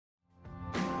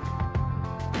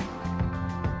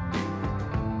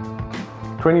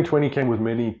2020 came with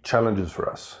many challenges for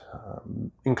us,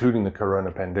 including the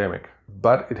corona pandemic,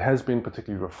 but it has been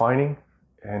particularly refining,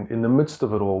 and in the midst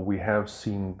of it all, we have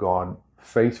seen God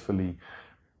faithfully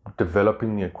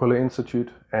developing the Aquila Institute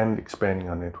and expanding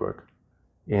our network.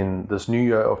 In this new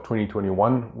year of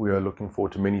 2021, we are looking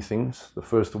forward to many things, the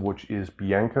first of which is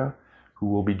Bianca, who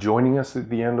will be joining us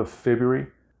at the end of February.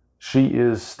 She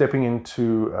is stepping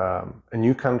into a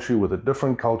new country with a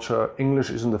different culture.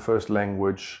 English isn't the first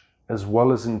language, as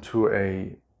well as into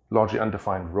a largely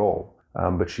undefined role.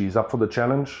 But she's up for the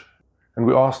challenge, and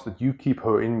we ask that you keep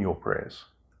her in your prayers.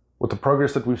 With the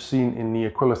progress that we've seen in the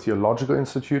Aquila Theological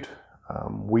Institute,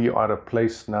 we are at a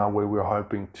place now where we're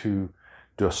hoping to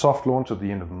do a soft launch at the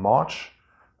end of March.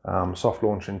 Soft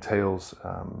launch entails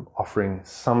offering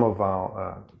some of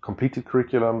our completed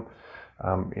curriculum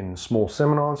in small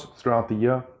seminars throughout the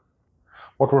year.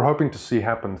 What we're hoping to see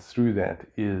happen through that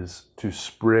is to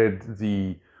spread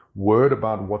the word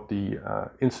about what the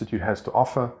Institute has to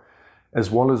offer,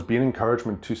 as well as be an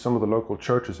encouragement to some of the local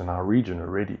churches in our region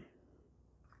already.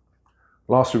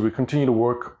 Lastly, we continue to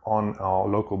work on our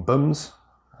local BIMs,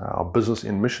 our business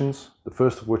in missions, the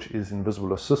first of which is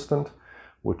Invisible Assistant,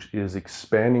 which is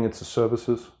expanding its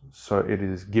services. So it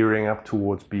is gearing up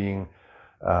towards being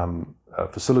a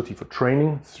facility for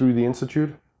training through the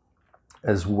Institute,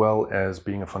 as well as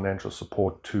being a financial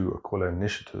support to Aquila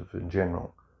Initiative in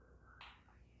general.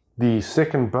 The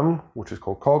second BIM, which is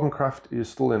called Carlton-Craft, is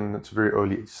still in its very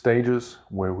early stages,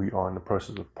 where we are in the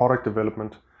process of product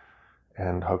development,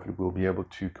 and hopefully we'll be able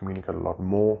to communicate a lot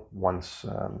more once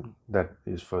that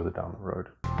is further down the road.